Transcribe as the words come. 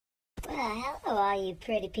Hello all you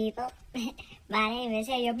pretty people. My name is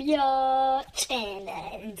Heyyobeyatch,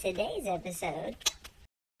 and in today's episode,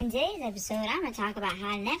 I'm going to talk about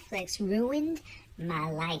how Netflix ruined my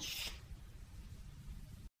life.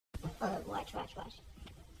 Oh, watch.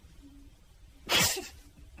 People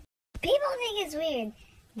think it's weird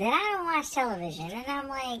that I don't watch television, and I'm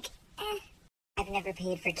like, I've never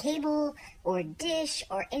paid for cable or dish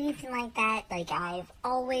or anything like that. Like, I've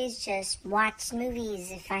always just watched movies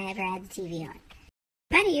if I ever had the TV on.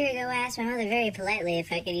 About a year ago, I asked my mother very politely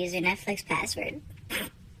if I could use her Netflix password. I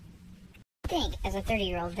think, as a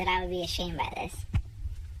 30-year-old, that I would be ashamed by this.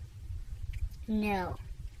 No.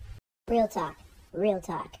 Real talk.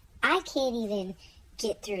 I can't even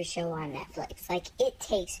get through a show on Netflix. Like, it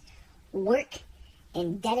takes work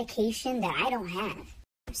and dedication that I don't have.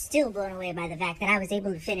 I'm still blown away by the fact that I was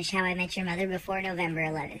able to finish How I Met Your Mother before November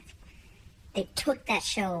 11th. They took that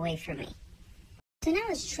show away from me. So now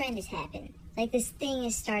this trend has happened. Like, this thing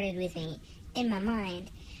has started with me in my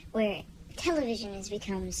mind where television has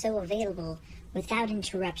become so available without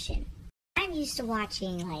interruption. I'm used to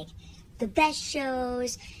watching, like, the best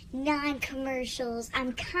shows, non-commercials.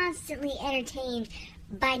 I'm constantly entertained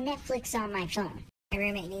by Netflix on my phone. My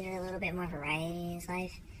roommate needed a little bit more variety in his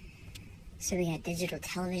life. So we got digital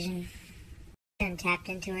television and tapped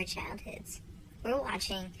into our childhoods. We're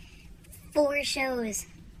watching 4 shows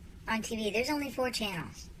on TV. There's only 4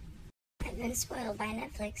 channels. I've been spoiled by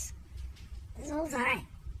Netflix this whole time.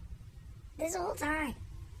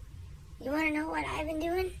 You want to know what I've been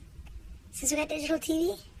doing since we got digital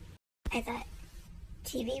TV? I thought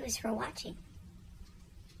TV was for watching.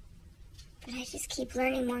 But I just keep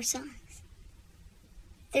learning more songs.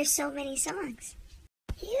 There's so many songs.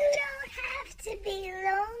 You don't have to be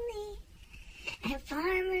lonely at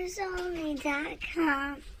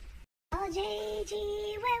farmersonly.com. Call JG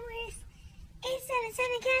Wentworth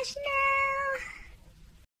 877 cash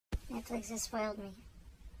now. Netflix has spoiled me.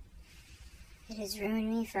 It has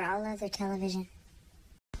ruined me for all other television.